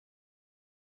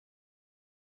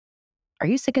Are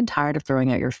you sick and tired of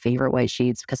throwing out your favorite white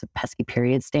sheets because of pesky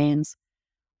period stains?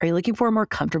 Are you looking for a more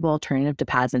comfortable alternative to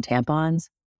pads and tampons?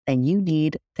 Then you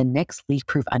need the Knix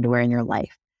leak-proof underwear in your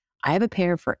life. I have a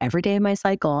pair for every day of my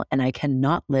cycle, and I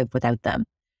cannot live without them.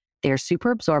 They are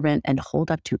super absorbent and hold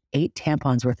up to 8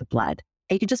 tampons worth of blood.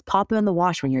 And you can just pop them in the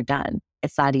wash when you're done.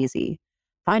 It's that easy.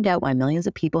 Find out why millions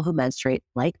of people who menstruate,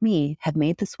 like me, have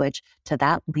made the switch to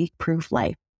that leak-proof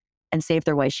life and save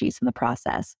their white sheets in the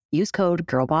process. Use code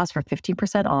GIRLBOSS for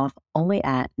 15% off only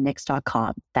at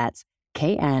Knix.com. That's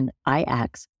KNIX.com.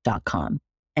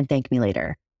 And thank me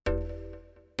later.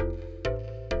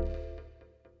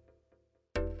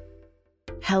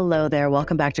 Hello there.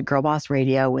 Welcome back to Girl Boss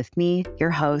Radio with me,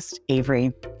 your host,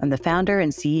 Avery. I'm the founder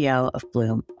and CEO of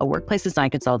Bloom, a workplace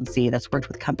design consultancy that's worked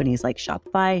with companies like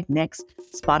Shopify, Knix,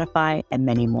 Spotify, and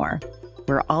many more.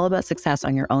 We're all about success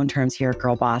on your own terms here at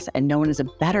Girl Boss, and no one is a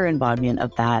better embodiment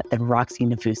of that than Roxy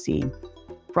Nafousi.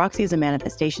 Roxy is a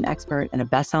manifestation expert and a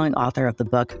best-selling author of the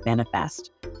book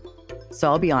Manifest. So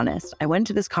I'll be honest, I went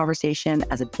into this conversation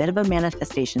as a bit of a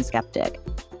manifestation skeptic,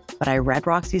 but I read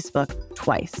Roxy's book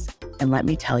twice, and let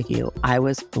me tell you, I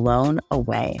was blown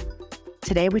away.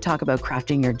 Today, we talk about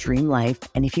crafting your dream life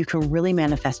and if you can really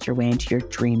manifest your way into your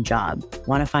dream job.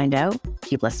 Want to find out?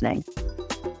 Keep listening.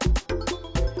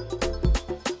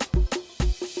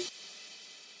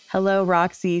 Hello,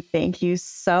 Roxy. Thank you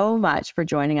so much for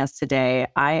joining us today.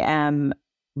 I am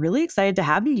really excited to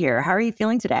have you here. How are you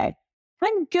feeling today?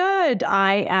 I'm good.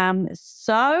 I am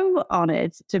so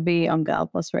honored to be on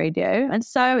Girl Boss Radio and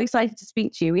so excited to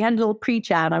speak to you. We had a little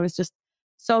pre-chat. I was just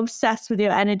so obsessed with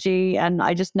your energy, and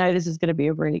I just know this is going to be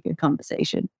a really good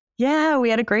conversation. Yeah, we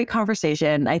had a great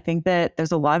conversation. I think that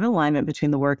there's a lot of alignment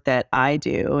between the work that I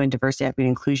do in diversity, equity, and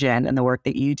inclusion and the work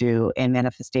that you do in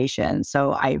manifestation.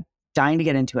 So I'm dying to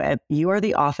get into it. You are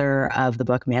the author of the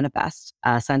book Manifest,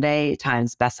 a Sunday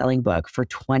Times bestselling book for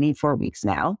 24 weeks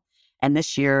now. And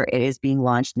this year it is being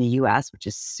launched in the US, which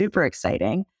is super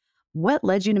exciting. What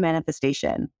led you to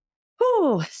manifestation?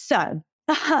 So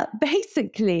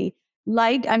basically,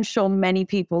 like I'm sure many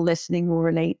people listening will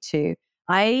relate to,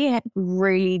 I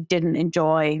really didn't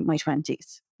enjoy my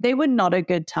 20s. They were not a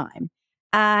good time.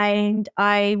 And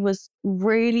I was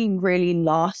really, really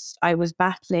lost. I was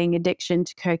battling addiction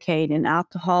to cocaine and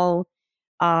alcohol.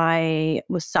 I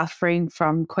was suffering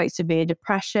from quite severe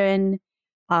depression.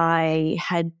 I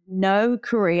had no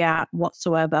career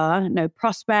whatsoever, no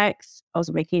prospects. I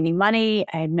wasn't making any money.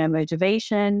 I had no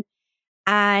motivation.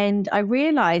 And I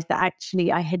realized that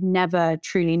actually I had never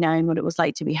truly known what it was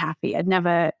like to be happy. I'd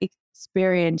never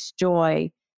experienced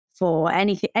joy for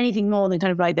anything more than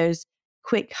kind of like those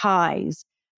quick highs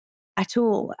at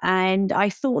all. And I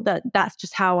thought that that's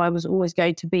just how I was always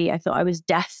going to be. I thought I was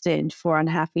destined for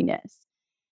unhappiness.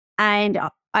 And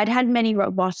I'd had many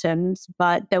rock bottoms,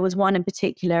 but there was one in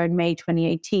particular in May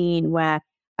 2018 where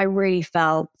I really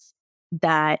felt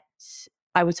that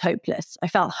I was hopeless. I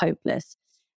felt hopeless.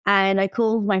 And I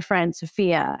called my friend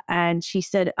Sophia and she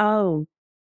said, "Oh,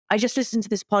 I just listened to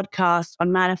this podcast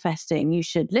on manifesting. You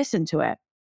should listen to it."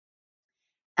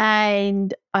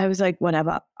 And I was like,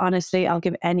 whatever. Honestly, I'll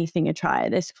give anything a try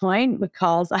at this point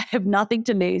because I have nothing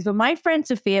to lose. But my friend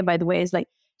Sophia, by the way,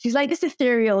 she's like this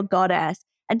ethereal goddess.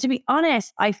 And to be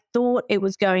honest, I thought it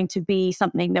was going to be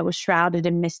something that was shrouded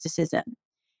in mysticism.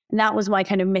 And that was my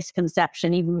kind of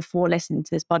misconception even before listening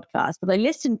to this podcast. But I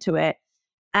listened to it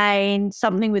and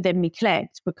something within me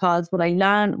clicked because what I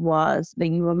learned was that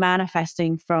you were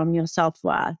manifesting from your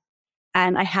self-worth.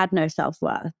 And I had no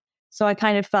self-worth. So I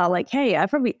kind of felt like, hey, I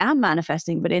probably am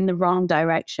manifesting, but in the wrong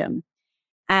direction.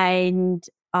 And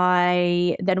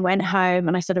I then went home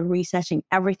and I started researching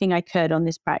everything I could on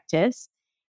this practice.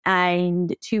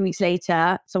 And 2 weeks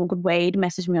later, someone called Wade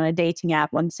messaged me on a dating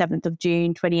app on 7th of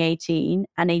June, 2018.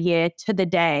 And a year to the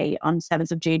day on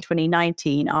 7th of June,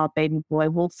 2019, our baby boy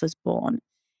Wolf was born.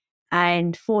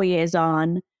 And 4 years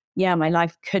on, yeah, my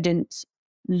life couldn't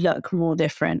look more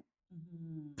different.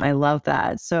 I love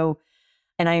that. So,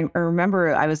 and I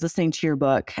remember I was listening to your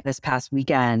book this past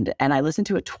weekend and I listened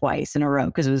to it twice in a row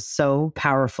because it was so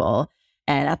powerful.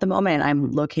 And at the moment,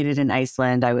 I'm located in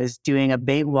Iceland. I was doing a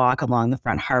big walk along the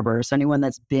front harbor. So anyone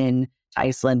that's been to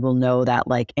Iceland will know that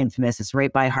like infamous, it's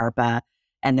right by Harpa.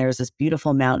 And there's this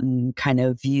beautiful mountain kind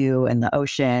of view and the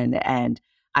ocean. And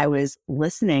I was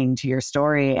listening to your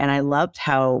story and I loved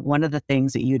how one of the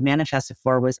things that you had manifested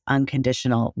for was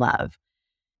unconditional love.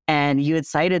 And you had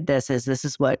cited this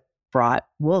is what brought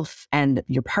Wolf and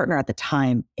your partner at the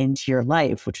time into your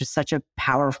life, which was such a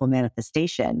powerful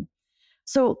manifestation.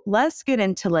 So let's get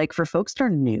into like, for folks that are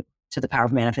new to the power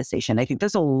of manifestation, I think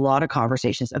there's a lot of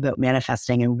conversations about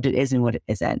manifesting and what it is and what it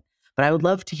isn't. But I would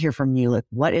love to hear from you, like,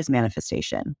 what is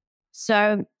manifestation?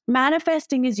 So,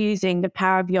 manifesting is using the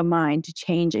power of your mind to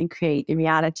change and create the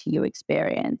reality you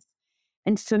experience.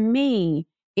 And for me,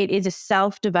 it is a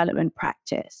self-development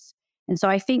practice. And so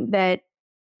I think that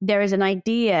there is an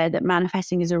idea that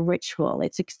manifesting is a ritual.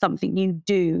 It's like something you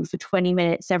do for 20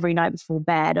 minutes every night before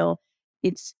bed, or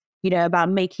it's, about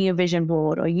making a vision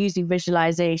board or using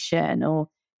visualization or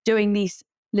doing these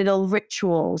little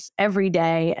rituals every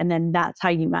day. And then that's how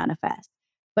you manifest.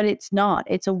 But it's not,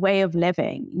 it's a way of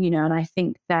living, and I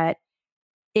think that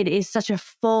it is such a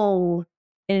full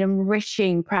and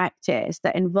enriching practice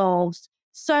that involves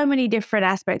so many different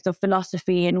aspects of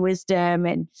philosophy and wisdom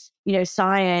and,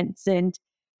 science. And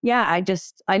yeah,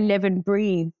 I live and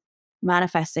breathe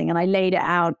manifesting, and I laid it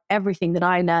out, everything that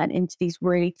I learned, into these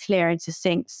really clear and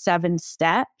succinct 7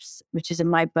 steps, which is in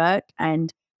my book.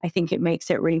 And I think it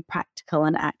makes it really practical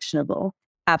and actionable.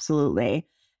 Absolutely.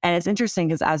 And it's interesting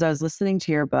because as I was listening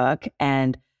to your book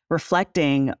and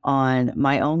reflecting on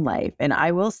my own life, and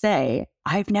I will say,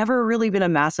 I've never really been a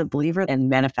massive believer in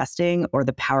manifesting or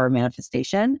the power of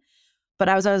manifestation. But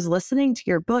as I was listening to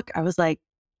your book, I was like,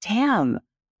 damn,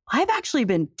 I've actually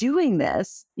been doing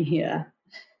this. Yeah.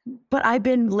 But I've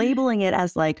been labeling it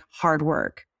as like hard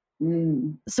work.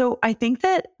 So I think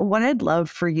that what I'd love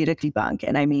for you to debunk,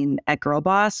 and I mean, at Girl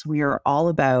Boss, we are all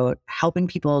about helping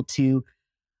people to,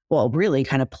 well, really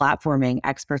kind of platforming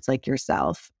experts like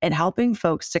yourself and helping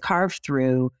folks to carve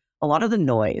through a lot of the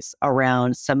noise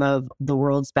around some of the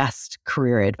world's best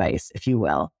career advice, if you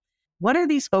will. What are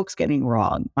these folks getting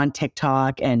wrong on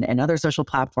TikTok and other social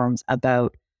platforms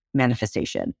about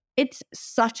manifestation? It's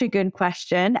such a good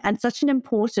question and such an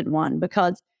important one,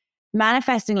 because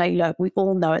manifesting, like, look, we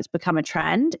all know it's become a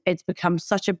trend. It's become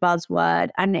such a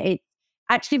buzzword, and it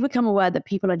actually become a word that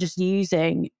people are just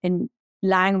using in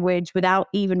language without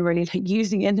even really like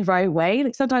using it in the right way.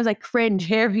 Like sometimes I cringe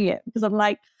hearing it because I'm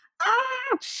like,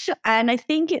 ah! And I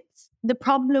think it's the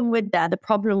problem with that, the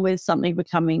problem with something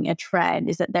becoming a trend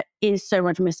is that there is so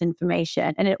much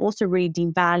misinformation, and it also really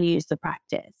devalues the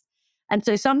practice. And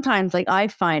so sometimes, like, I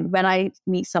find when I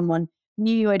meet someone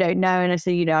new I don't know, and I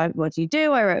say, what do you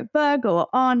do? I wrote a book or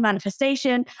on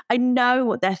manifestation. I know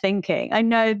what they're thinking. I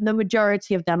know the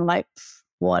majority of them are like,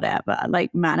 whatever,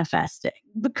 like manifesting,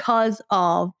 because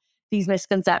of these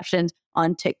misconceptions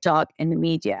on TikTok and the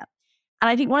media. And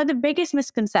I think one of the biggest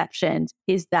misconceptions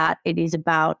is that it is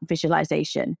about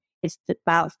visualization. It's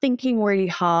about thinking really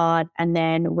hard and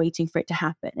then waiting for it to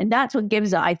happen. And that's what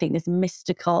gives it, I think, this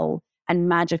mystical and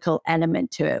magical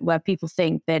element to it, where people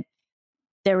think that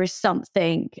there is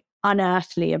something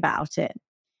unearthly about it.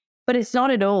 But it's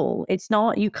not at all. It's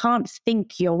not, you can't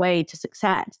think your way to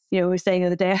success. We were saying the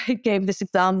other day, I gave this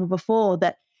example before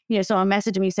that, someone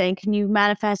messaged me saying, can you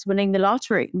manifest winning the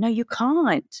lottery? No, you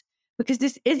can't, because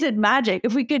this isn't magic.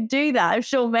 If we could do that, I'm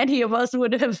sure many of us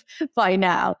would have by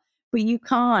now. But you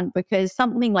can't, because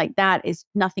something like that is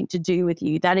nothing to do with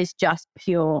you. That is just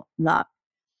pure luck.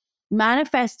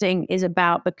 Manifesting is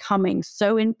about becoming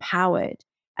so empowered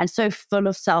and so full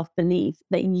of self-belief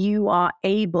that you are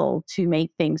able to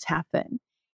make things happen.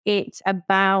 It's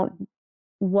about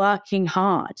working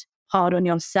hard on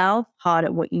yourself, hard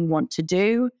at what you want to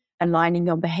do, aligning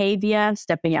your behavior,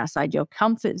 stepping outside your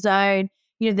comfort zone.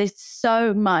 There's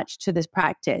so much to this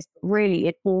practice. Really,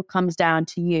 it all comes down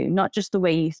to you, not just the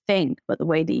way you think, but the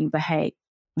way that you behave.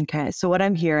 Okay. So what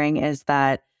I'm hearing is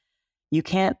that you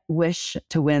can't wish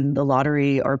to win the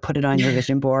lottery or put it on your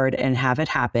vision board and have it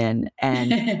happen.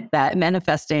 And that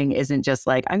manifesting isn't just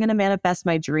like, I'm going to manifest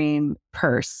my dream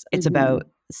purse. It's about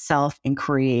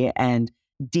self-inquiry and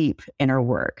deep inner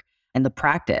work and the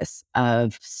practice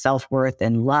of self-worth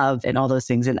and love and all those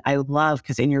things. And I love,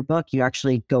 because in your book, you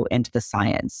actually go into the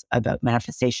science about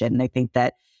manifestation. And I think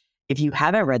that if you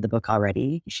haven't read the book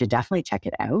already, you should definitely check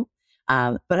it out.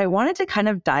 But I wanted to kind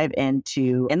of dive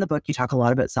into, in the book, you talk a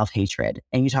lot about self-hatred,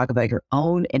 and you talk about your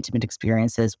own intimate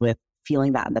experiences with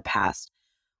feeling that in the past.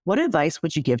 What advice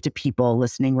would you give to people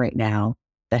listening right now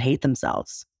that hate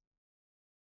themselves?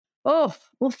 Oh,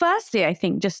 well, firstly, I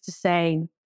think just to say,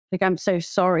 like, I'm so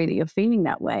sorry that you're feeling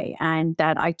that way, and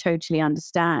that I totally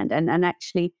understand. And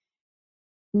actually,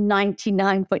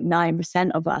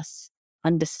 99.9% of us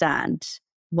understand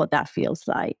what that feels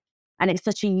like. And it's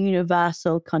such a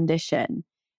universal condition.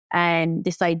 And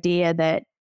this idea that,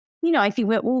 I think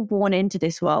we're all born into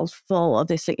this world full of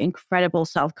this like, incredible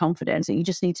self-confidence, and you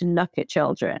just need to look at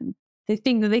children. They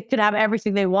think that they could have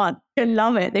everything they want. They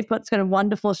love it. They've got kind of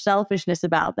wonderful selfishness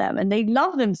about them, and they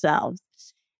love themselves.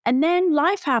 And then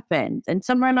life happens. And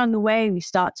somewhere along the way, we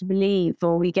start to believe,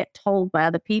 or we get told by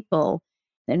other people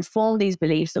that inform these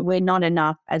beliefs, that we're not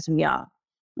enough as we are.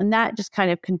 And that just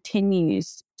kind of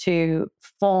continues to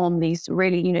form these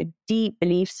really, deep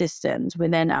belief systems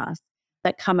within us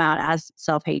that come out as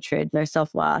self-hatred, low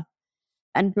self-worth,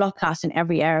 and block us in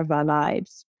every area of our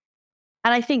lives.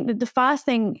 And I think that the first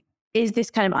thing is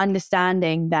this kind of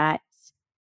understanding that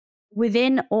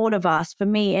within all of us, for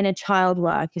me, inner child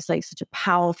work is like such a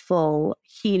powerful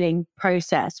healing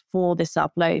process for the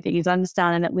self-loathing, is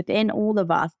understanding that within all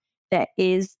of us, there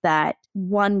is that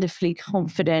wonderfully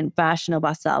confident version of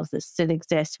ourselves that still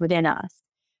exists within us.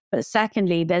 But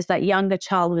secondly, there's that younger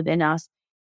child within us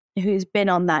who's been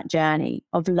on that journey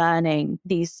of learning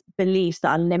these beliefs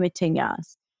that are limiting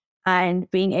us, and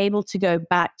being able to go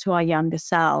back to our younger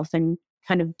self and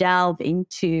kind of delve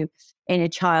into inner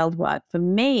child work for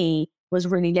me was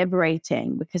really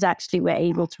liberating, because actually we're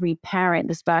able to reparent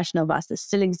this version of us that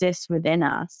still exists within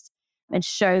us and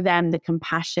show them the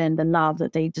compassion, the love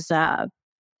that they deserve.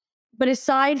 But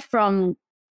aside from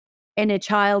inner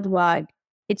child work,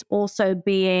 it's also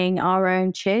being our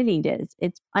own cheerleaders.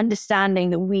 It's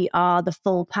understanding that we are the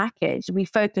full package. We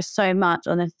focus so much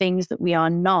on the things that we are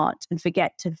not and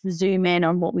forget to zoom in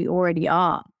on what we already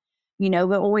are.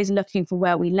 We're always looking for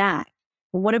where we lack.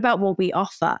 But what about what we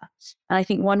offer? And I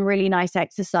think one really nice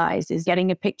exercise is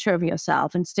getting a picture of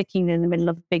yourself and sticking it in the middle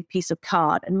of a big piece of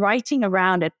card and writing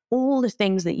around it all the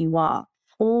things that you are,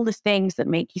 all the things that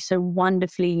make you so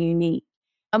wonderfully unique.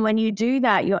 And when you do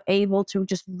that, you're able to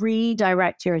just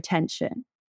redirect your attention.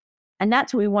 And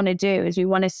that's what we want to do, is we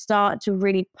want to start to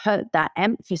really put that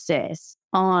emphasis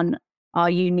on our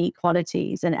unique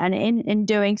qualities. And in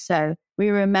doing so, we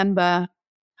remember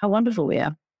how wonderful we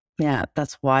are. Yeah,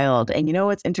 that's wild. And you know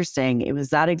what's interesting? It was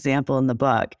that example in the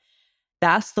book.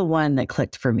 That's the one that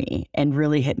clicked for me and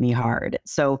really hit me hard.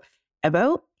 So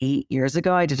about 8 years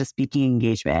ago, I did a speaking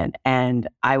engagement and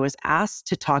I was asked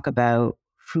to talk about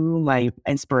who my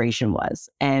inspiration was.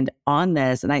 And on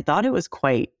this, and I thought it was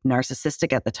quite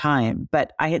narcissistic at the time,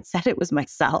 but I had said it was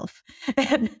myself.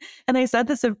 And I said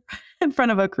this in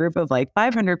front of a group of like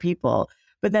 500 people.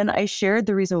 But then I shared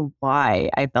the reason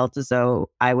why I felt as though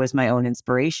I was my own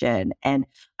inspiration. And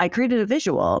I created a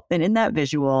visual. And in that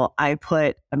visual, I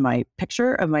put my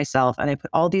picture of myself and I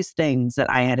put all these things that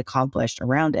I had accomplished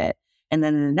around it. And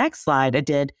then in the next slide, I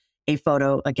did a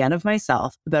photo again of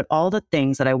myself about all the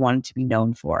things that I wanted to be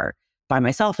known for by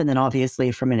myself. And then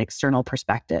obviously from an external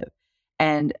perspective.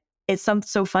 And it's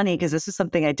so funny because this is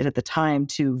something I did at the time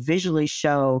to visually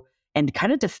show and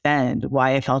kind of defend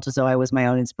why I felt as though I was my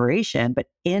own inspiration. But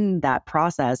in that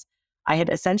process, I had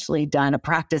essentially done a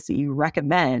practice that you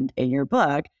recommend in your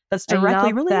book that's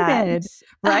directly related,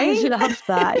 right? I love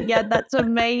that. Yeah, that's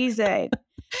amazing.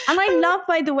 And I love,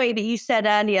 by the way, that you said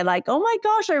earlier, like, oh my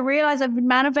gosh, I realized I've been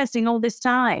manifesting all this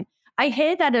time. I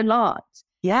hear that a lot.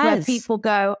 Yes. Where people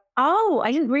go, oh,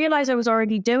 I didn't realize I was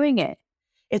already doing it.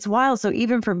 It's wild. So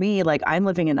even for me, like I'm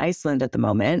living in Iceland at the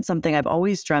moment, something I've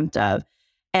always dreamt of.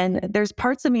 And there's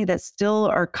parts of me that still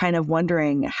are kind of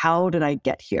wondering, how did I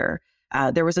get here?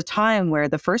 There was a time where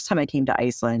the first time I came to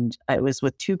Iceland, it was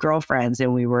with two girlfriends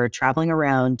and we were traveling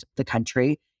around the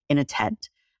country in a tent.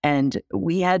 And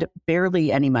we had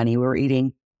barely any money. We were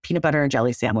eating peanut butter and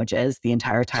jelly sandwiches the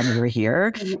entire time we were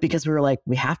here because we were like,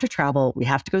 we have to travel. We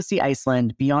have to go see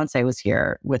Iceland. Beyonce was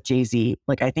here with Jay-Z,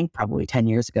 like I think probably 10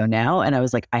 years ago now. And I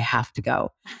was like, I have to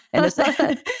go. And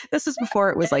this is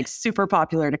before it was like super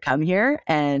popular to come here.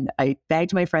 And I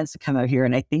begged my friends to come out here.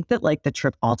 And I think that like the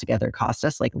trip altogether cost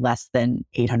us like less than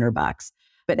 $800.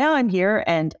 But now I'm here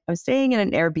and I'm staying in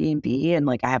an Airbnb and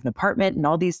like I have an apartment and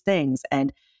all these things.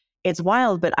 And it's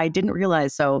wild, but I didn't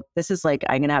realize. So this is like,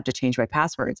 I'm going to have to change my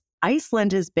passwords.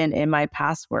 Iceland has been in my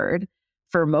password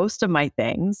for most of my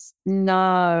things.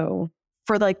 No.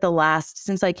 For like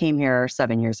since I came here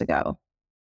 7 years ago.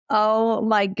 Oh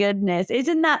my goodness.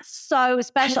 Isn't that so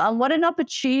special? And what an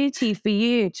opportunity for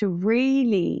you to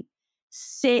really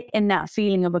sit in that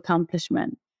feeling of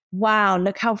accomplishment. Wow,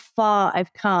 look how far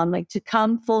I've come. Like to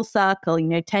come full circle,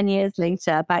 10 years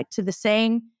later, back to the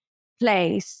same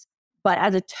place, but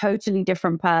as a totally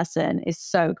different person is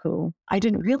so cool. I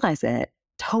didn't realize it.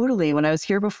 Totally. When I was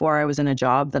here before, I was in a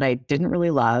job that I didn't really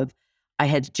love. I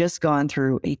had just gone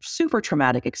through a super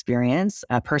traumatic experience,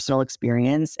 a personal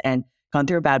experience, and gone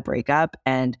through a bad breakup.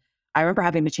 And I remember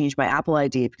having to change my Apple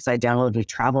ID because I downloaded a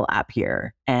travel app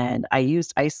here. And I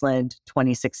used Iceland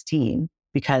 2016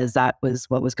 because that was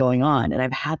what was going on. And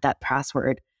I've had that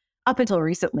password up until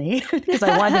recently because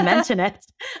I wanted to mention it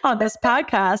on this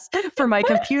podcast for my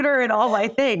computer and all my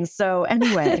things. So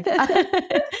anyway,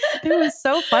 it was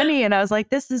so funny. And I was like,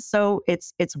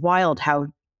 it's wild how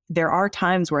there are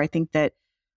times where I think that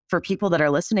for people that are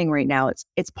listening right now,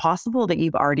 it's possible that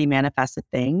you've already manifested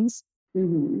things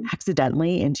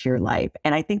accidentally into your life.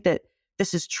 And I think that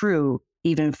this is true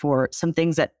even for some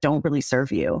things that don't really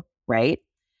serve you, right?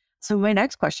 So my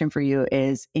next question for you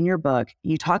is, in your book,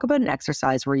 you talk about an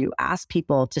exercise where you ask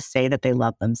people to say that they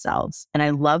love themselves. And I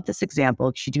love this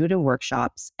example because you do it in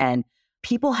workshops and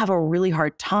people have a really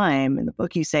hard time in the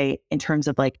book, you say, in terms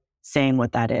of like saying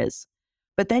what that is.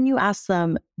 But then you ask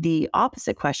them the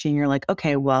opposite question. You're like,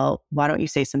 okay, well, why don't you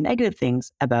say some negative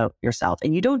things about yourself?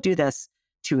 And you don't do this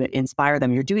to inspire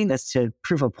them. You're doing this to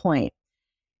prove a point.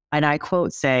 And I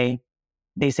quote, they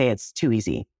say it's too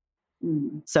easy.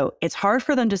 So it's hard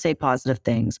for them to say positive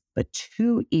things, but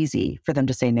too easy for them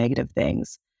to say negative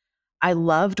things. I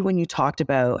loved when you talked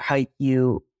about how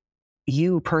you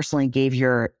personally gave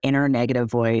your inner negative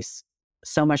voice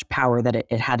so much power that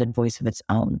it had a voice of its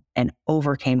own and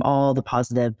overcame all the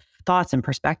positive thoughts and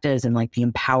perspectives and like the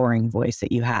empowering voice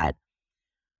that you had.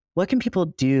 What can people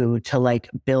do to like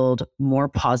build more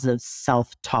positive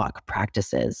self-talk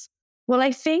practices? Well,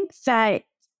 I think that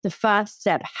the first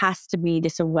step has to be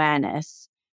this awareness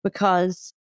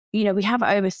because, we have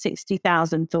over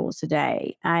 60,000 thoughts a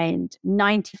day and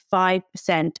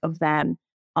 95% of them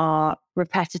are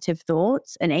repetitive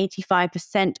thoughts and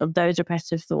 85% of those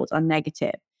repetitive thoughts are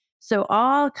negative. So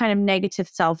our kind of negative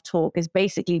self-talk is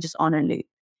basically just on a loop.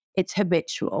 It's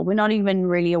habitual. We're not even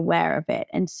really aware of it.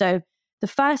 And so the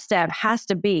first step has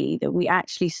to be that we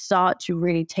actually start to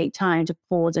really take time to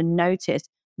pause and notice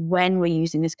when we're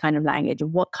using this kind of language, or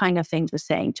what kind of things we're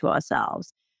saying to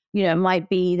ourselves. It might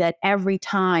be that every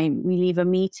time we leave a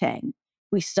meeting,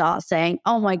 we start saying,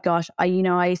 oh my gosh,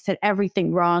 I said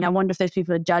everything wrong. I wonder if those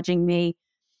people are judging me.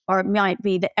 Or it might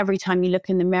be that every time you look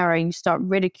in the mirror, you start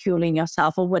ridiculing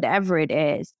yourself or whatever it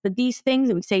is. But these things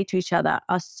that we say to each other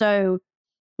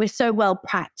we're so well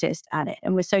practiced at it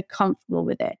and we're so comfortable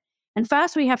with it. And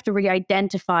first we have to really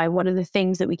identify what are the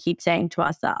things that we keep saying to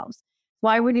ourselves. So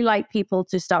I really like people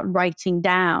to start writing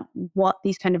down what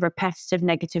these kind of repetitive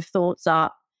negative thoughts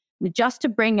are, just to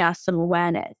bring us some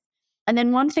awareness. And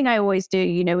then one thing I always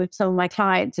do, with some of my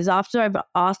clients is after I've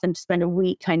asked them to spend a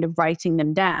week kind of writing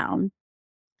them down,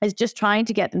 is just trying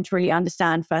to get them to really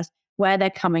understand first where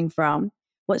they're coming from,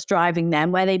 what's driving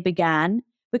them, where they began,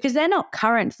 because they're not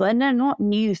current, they're not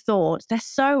new thoughts. They're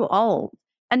so old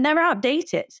and they're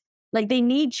outdated. Like they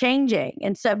need changing.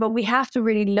 And so, but we have to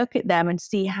really look at them and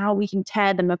see how we can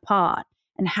tear them apart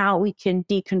and how we can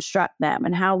deconstruct them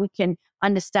and how we can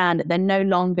understand that they're no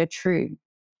longer true.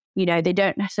 They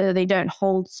don't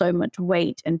hold so much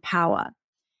weight and power.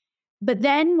 But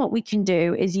then what we can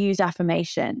do is use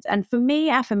affirmations. And for me,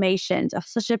 affirmations are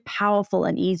such a powerful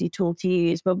and easy tool to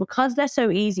use. But because they're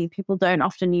so easy, people don't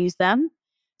often use them.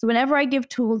 So whenever I give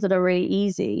tools that are really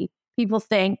easy, people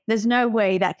think there's no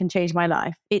way that can change my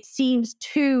life. It seems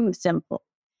too simple.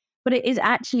 But it is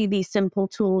actually these simple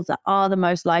tools that are the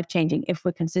most life-changing if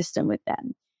we're consistent with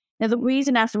them. Now, the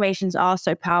reason affirmations are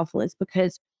so powerful is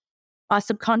because our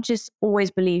subconscious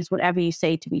always believes whatever you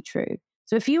say to be true.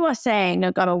 So if you are saying,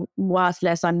 no, God, I'm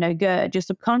worthless, I'm no good, your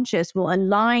subconscious will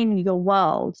align your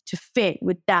world to fit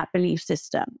with that belief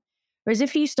system. Whereas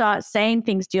if you start saying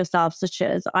things to yourself, such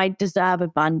as, I deserve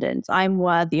abundance, I'm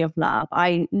worthy of love,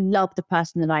 I love the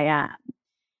person that I am,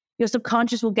 your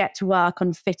subconscious will get to work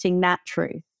on fitting that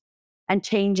truth and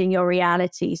changing your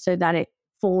reality so that it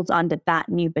falls under that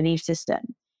new belief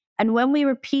system. And when we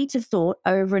repeat a thought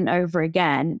over and over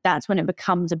again, that's when it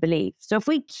becomes a belief. So if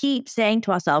we keep saying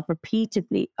to ourselves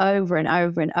repeatedly over and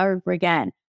over and over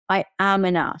again, I am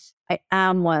enough, I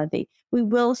am worthy, we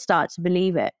will start to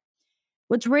believe it.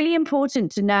 What's really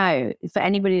important to know for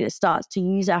anybody that starts to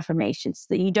use affirmations,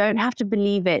 that you don't have to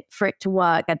believe it for it to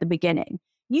work at the beginning.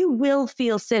 You will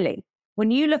feel silly. When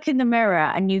you look in the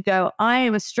mirror and you go, I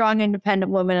am a strong,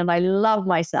 independent woman and I love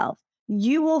myself,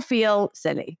 you will feel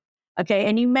silly. Okay.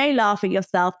 And you may laugh at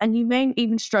yourself and you may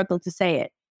even struggle to say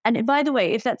it. And by the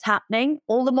way, if that's happening,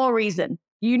 all the more reason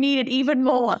you need it even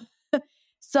more.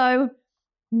 So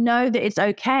know that it's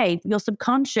okay. Your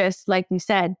subconscious, like you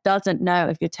said, doesn't know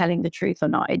if you're telling the truth or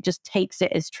not. It just takes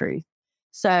it as truth.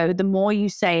 So the more you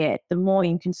say it, the more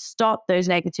you can stop those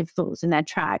negative thoughts in their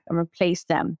track and replace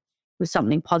them with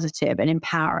something positive and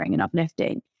empowering and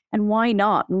uplifting. And why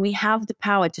not? When we have the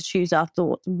power to choose our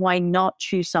thoughts, why not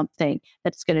choose something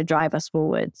that's going to drive us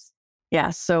forwards?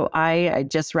 Yeah. So I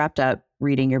just wrapped up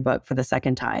reading your book for the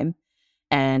second time.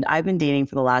 And I've been dating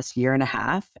for the last year and a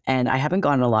half, and I haven't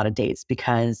gone on a lot of dates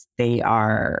because they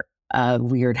are a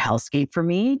weird hellscape for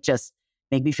me. Just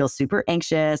make me feel super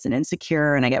anxious and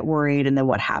insecure, and I get worried. And then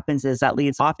what happens is that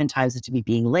leads oftentimes to me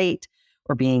being late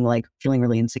or being like feeling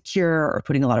really insecure or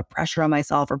putting a lot of pressure on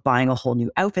myself or buying a whole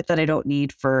new outfit that I don't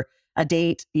need for a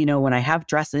date, when I have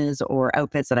dresses or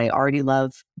outfits that I already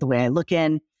love the way I look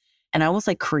in, and I almost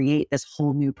like create this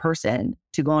whole new person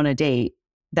to go on a date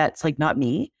that's like not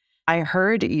me. I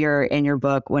heard in your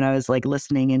book when I was like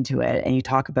listening into it, and you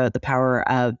talk about the power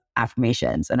of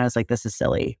affirmations. And I was like, this is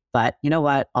silly, but you know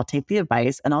what? I'll take the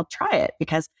advice and I'll try it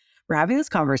because we're having this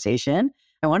conversation.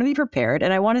 I want to be prepared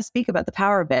and I want to speak about the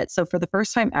power of it. So for the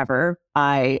first time ever,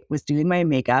 I was doing my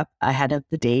makeup ahead of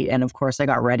the date. And of course, I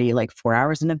got ready like 4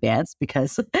 hours in advance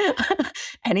because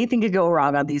anything could go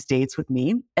wrong on these dates with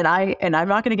me. And I'm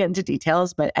not going to get into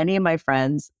details, but any of my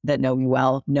friends that know me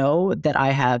well know that I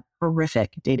have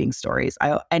horrific dating stories.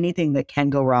 Anything that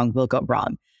can go wrong will go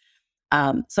wrong.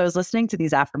 So I was listening to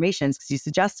these affirmations because you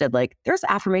suggested like there's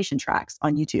affirmation tracks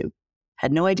on YouTube.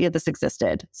 Had no idea this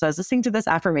existed. So I was listening to this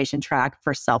affirmation track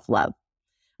for self-love,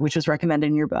 which was recommended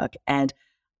in your book. And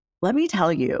let me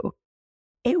tell you,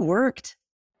 it worked.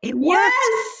 It worked.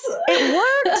 Yes! It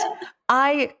worked.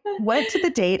 I went to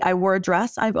the date. I wore a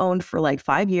dress I've owned for like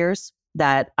 5 years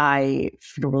that I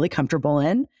feel really comfortable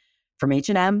in from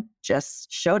H&M,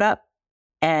 just showed up.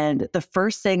 And the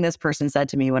first thing this person said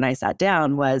to me when I sat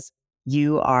down was,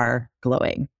 "You are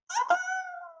glowing."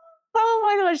 Oh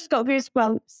my gosh, got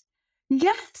goosebumps.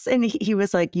 Yes. And he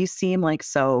was like, "You seem like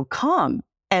so calm."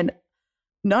 And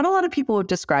not a lot of people would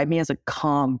describe me as a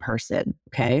calm person.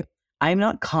 Okay. I'm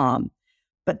not calm,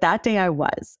 but that day I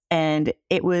was. And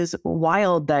it was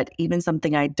wild that even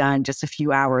something I'd done just a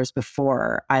few hours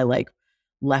before I like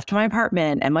left my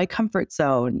apartment and my comfort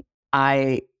zone,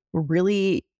 I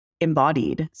really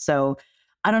embodied. So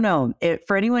I don't know.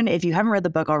 For anyone, if you haven't read the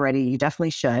book already, you definitely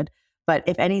should. But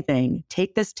if anything,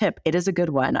 take this tip. It is a good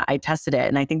one. I tested it.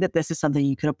 And I think that this is something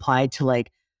you could apply to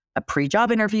like a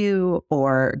pre-job interview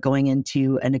or going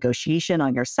into a negotiation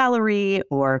on your salary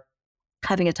or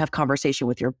having a tough conversation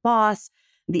with your boss.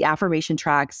 The affirmation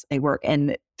tracks, they work.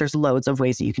 And there's loads of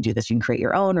ways that you can do this. You can create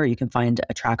your own or you can find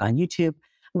a track on YouTube.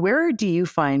 Where do you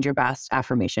find your best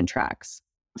affirmation tracks?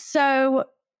 So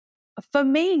for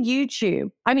me,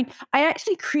 YouTube. I mean, I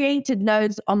actually created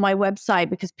loads on my website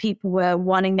because people were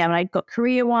wanting them. I've got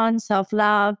career ones,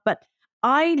 self-love, but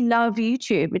I love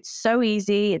YouTube. It's so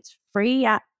easy. It's free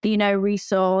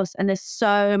resource. And there's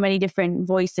so many different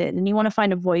voices. And you want to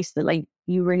find a voice that like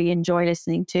you really enjoy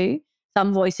listening to.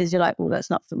 Some voices you're like, well, that's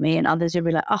not for me. And others you'll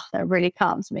be like, oh, that really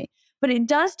calms me. But it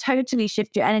does totally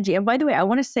shift your energy. And by the way, I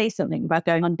want to say something about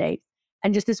going on dates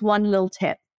and just this one little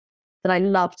tip that I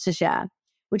love to share,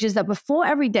 which is that before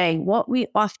every day, we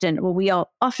are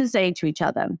often saying to each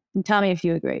other, and tell me if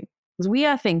you agree, because we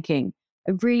are thinking,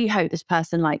 I really hope this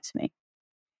person likes me.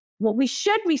 What we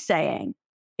should be saying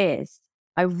is,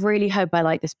 I really hope I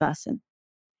like this person.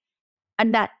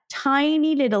 And that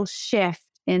tiny little shift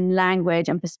in language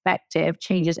and perspective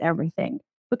changes everything,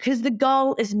 because the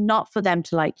goal is not for them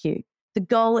to like you. The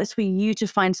goal is for you to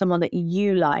find someone that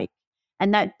you like.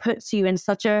 And that puts you in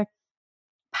such a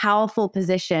powerful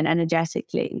position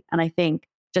energetically. And I think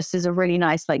just as a really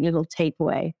nice like little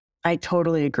takeaway. I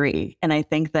totally agree. And I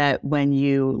think that when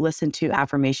you listen to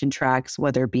affirmation tracks,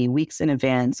 whether it be weeks in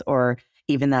advance or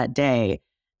even that day,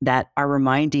 that are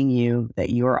reminding you that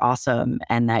you are awesome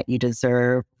and that you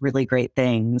deserve really great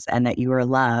things and that you are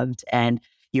loved and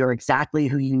you're exactly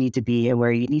who you need to be and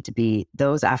where you need to be,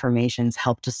 those affirmations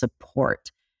help to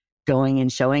support going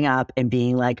and showing up and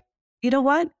being like, you know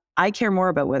what? I care more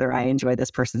about whether I enjoy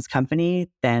this person's company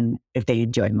than if they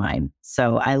enjoy mine.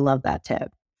 So I love that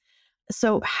tip.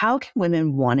 So how can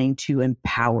women wanting to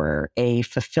empower a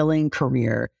fulfilling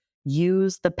career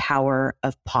use the power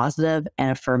of positive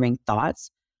and affirming thoughts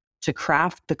to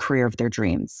craft the career of their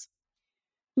dreams?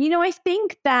 I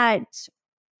think that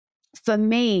for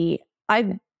me,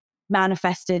 I've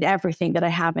manifested everything that I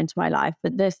have into my life.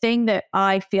 But the thing that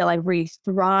I feel I really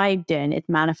thrived in is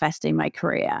manifesting my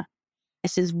career.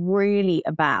 This is really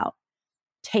about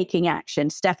taking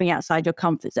action, stepping outside your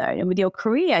comfort zone. And with your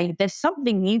career, there's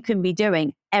something you can be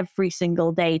doing every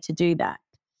single day to do that.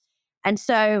 And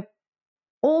so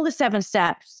all the 7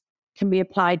 steps can be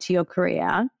applied to your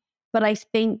career. But I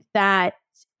think that,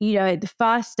 the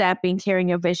first step being clearing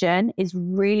your vision is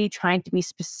really trying to be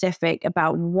specific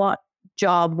about what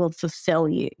job will fulfill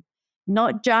you,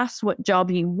 not just what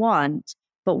job you want,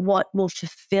 but what will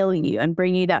fulfill you and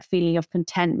bring you that feeling of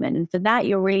contentment. And for that,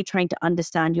 you're really trying to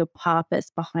understand your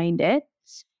purpose behind it.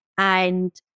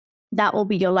 And that will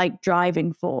be your like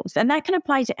driving force. And that can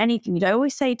apply to anything. I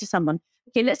always say to someone,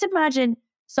 okay, let's imagine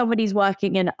somebody's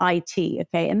working in IT,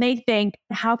 okay? And they think,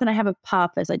 how can I have a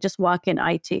purpose? I just work in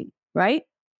IT, right?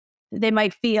 They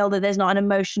might feel that there's not an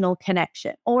emotional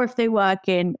connection. Or if they work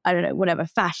in, I don't know, whatever,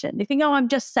 fashion, they think, oh, I'm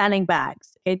just selling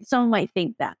bags. Okay, someone might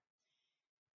think that.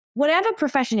 whatever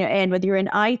profession you're in, whether you're in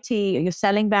IT or you're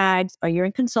selling bags or you're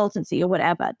in consultancy or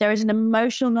whatever, there is an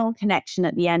emotional connection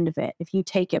at the end of it. If you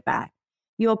take it back,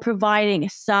 you're providing a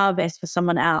service for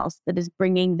someone else that is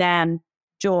bringing them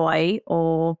joy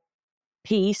or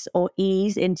peace or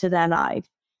ease into their life.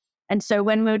 And so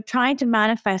when we're trying to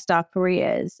manifest our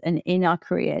careers and in our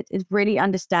careers, it's really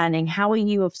understanding how are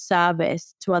you of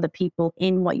service to other people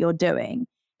in what you're doing.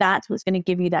 That's what's going to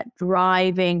give you that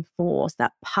driving force,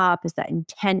 that purpose, that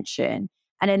intention,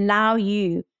 and allow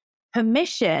you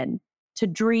permission to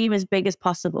dream as big as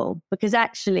possible. Because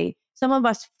actually, some of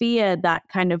us fear that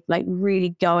kind of like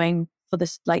really going for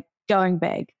this, like going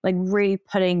big, like really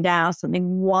putting down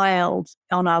something wild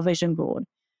on our vision board.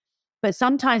 But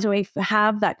sometimes when we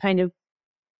have that kind of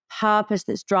purpose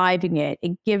that's driving it,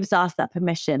 it gives us that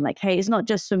permission. Like, hey, it's not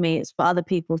just for me, it's for other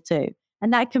people too.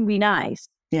 And that can be nice.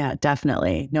 Yeah,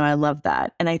 definitely. No, I love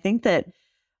that. And I think that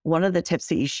one of the tips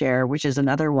that you share, which is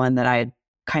another one that I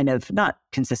kind of not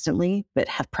consistently, but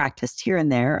have practiced here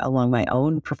and there along my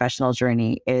own professional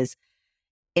journey, is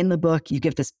in the book, you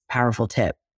give this powerful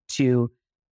tip to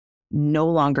no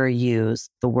longer use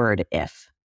the word if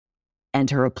and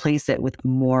to replace it with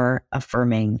more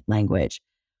affirming language.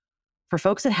 For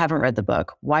folks that haven't read the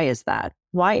book, why is that?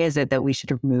 Why is it that we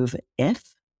should remove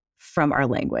if from our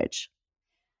language?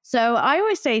 So I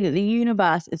always say that the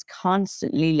universe is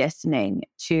constantly listening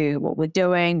to what we're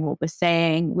doing, what we're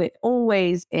saying. We're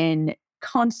always in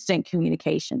constant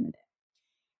communication with it.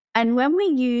 And when we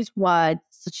use words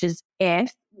such as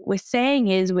if, what we're saying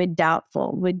is we're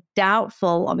doubtful. We're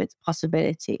doubtful of its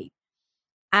possibility.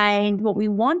 And what we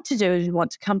want to do is we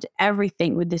want to come to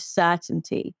everything with this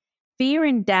certainty. Fear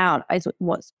and doubt is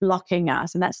what's blocking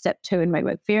us. And that's step 2 in my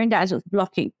work. Fear and doubt is what's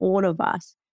blocking all of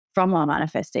us from our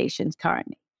manifestations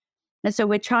currently. And so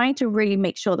we're trying to really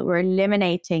make sure that we're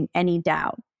eliminating any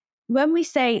doubt. When we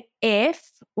say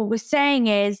if, what we're saying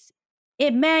is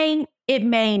it may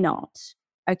not,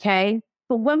 okay?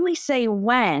 But when we say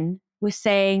when, we're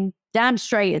saying damn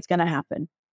straight it's going to happen.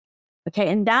 Okay,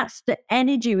 and that's the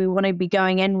energy we want to be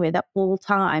going in with at all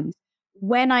times.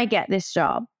 When I get this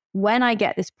job, when I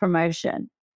get this promotion,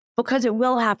 because it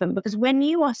will happen. Because when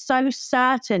you are so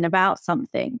certain about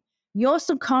something, your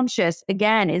subconscious,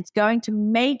 again, is going to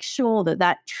make sure that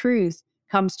that truth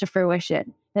comes to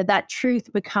fruition, that that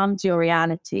truth becomes your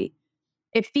reality.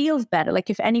 It feels better. Like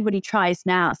if anybody tries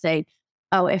now, say,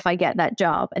 oh, if I get that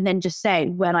job, and then just say,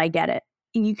 when I get it,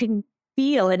 you can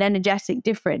feel an energetic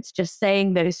difference just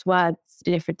saying those words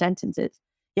in different sentences.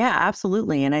 Yeah,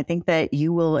 absolutely. And I think that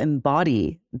you will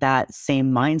embody that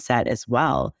same mindset as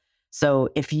well. So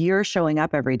if you're showing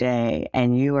up every day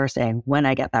and you are saying, when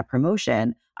I get that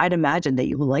promotion, I'd imagine that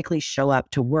you will likely show up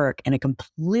to work in a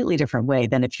completely different way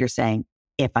than if you're saying,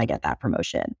 if I get that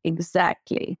promotion.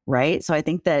 Exactly. Right. So I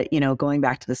think that, going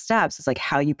back to the steps, it's like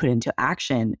how you put into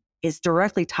action is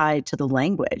directly tied to the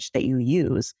language that you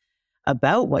use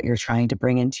about what you're trying to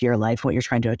bring into your life, what you're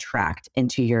trying to attract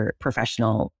into your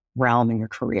professional realm and your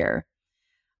career.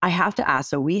 I have to ask,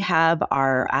 so we have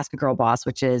our Ask a Girl Boss,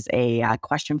 which is a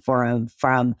question forum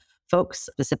from folks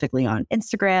specifically on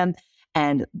Instagram.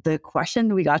 And the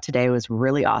question we got today was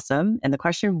really awesome. And the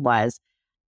question was,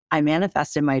 I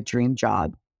manifested my dream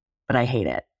job, but I hate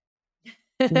it.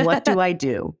 What do I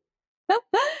do?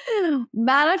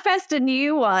 Manifest a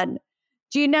new one.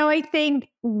 Do you know, I think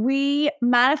we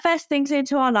manifest things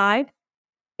into our life.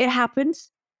 It happens.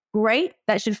 Great.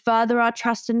 That should further our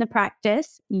trust in the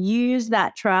practice. Use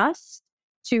that trust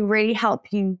to really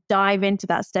help you dive into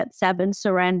that step 7,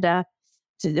 surrender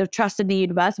to the trust in the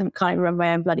universe. I can't even remember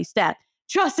my own bloody step.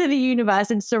 Trust in the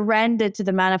universe and surrender to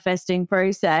the manifesting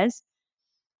process.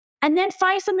 And then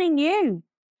find something new.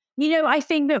 I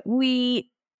think that we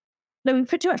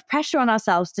put too much pressure on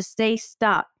ourselves to stay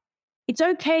stuck. It's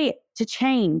okay to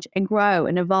change and grow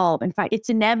and evolve. In fact, it's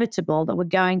inevitable that we're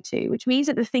going to, which means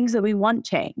that the things that we want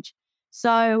change.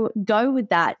 So go with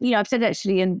that. I've said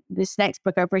actually in this next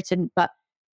book I've written, but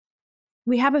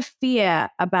we have a fear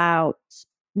about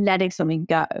letting something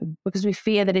go because we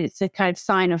fear that it's a kind of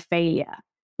sign of failure.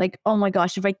 Like, oh my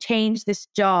gosh, if I change this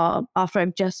job after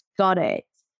I've just got it,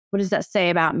 what does that say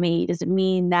about me? Does it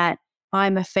mean that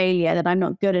I'm a failure, that I'm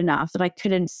not good enough, that I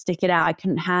couldn't stick it out, I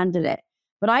couldn't handle it?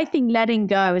 But I think letting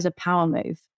go is a power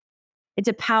move. It's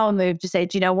a power move to say,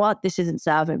 do you know what? This isn't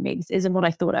serving me. This isn't what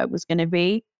I thought it was going to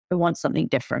be. I want something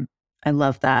different. I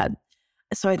love that.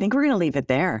 So I think we're going to leave it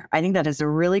there. I think that is a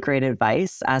really great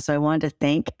advice. So I wanted to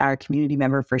thank our community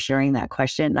member for sharing that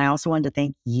question. And I also wanted to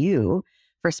thank you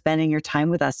for spending your time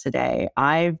with us today.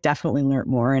 I've definitely learned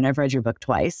more and I've read your book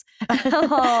twice.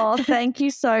 Oh, thank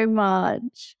you so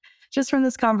much. just from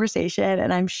this conversation.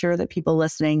 And I'm sure that people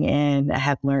listening in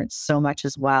have learned so much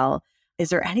as well. Is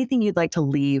there anything you'd like to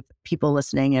leave people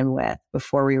listening in with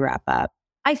before we wrap up?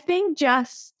 I think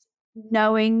just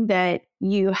knowing that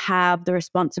you have the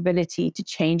responsibility to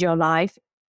change your life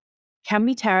can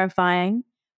be terrifying,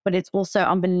 but it's also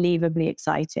unbelievably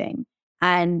exciting.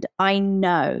 And I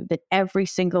know that every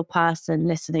single person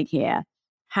listening here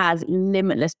has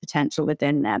limitless potential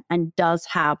within them and does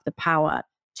have the power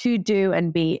to do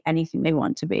and be anything they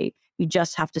want to be. You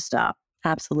just have to start.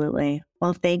 Absolutely.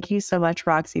 Well, thank you so much,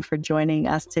 Roxy, for joining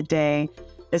us today.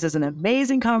 This is an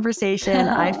amazing conversation.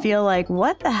 I feel like,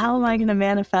 what the hell am I going to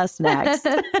manifest next?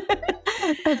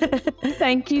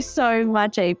 Thank you so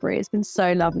much, Avery. It's been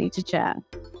so lovely to chat.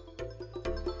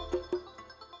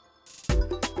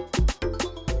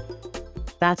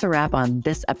 That's a wrap on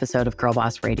this episode of Girl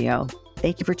Boss Radio.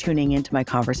 Thank you for tuning into my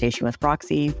conversation with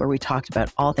Roxy, where we talked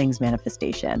about all things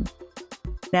manifestation.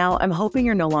 Now, I'm hoping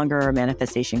you're no longer a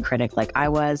manifestation critic like I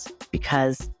was,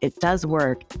 because it does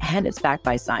work and it's backed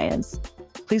by science.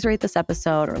 Please rate this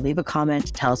episode or leave a comment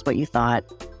to tell us what you thought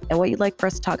and what you'd like for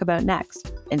us to talk about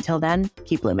next. Until then,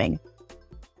 keep blooming.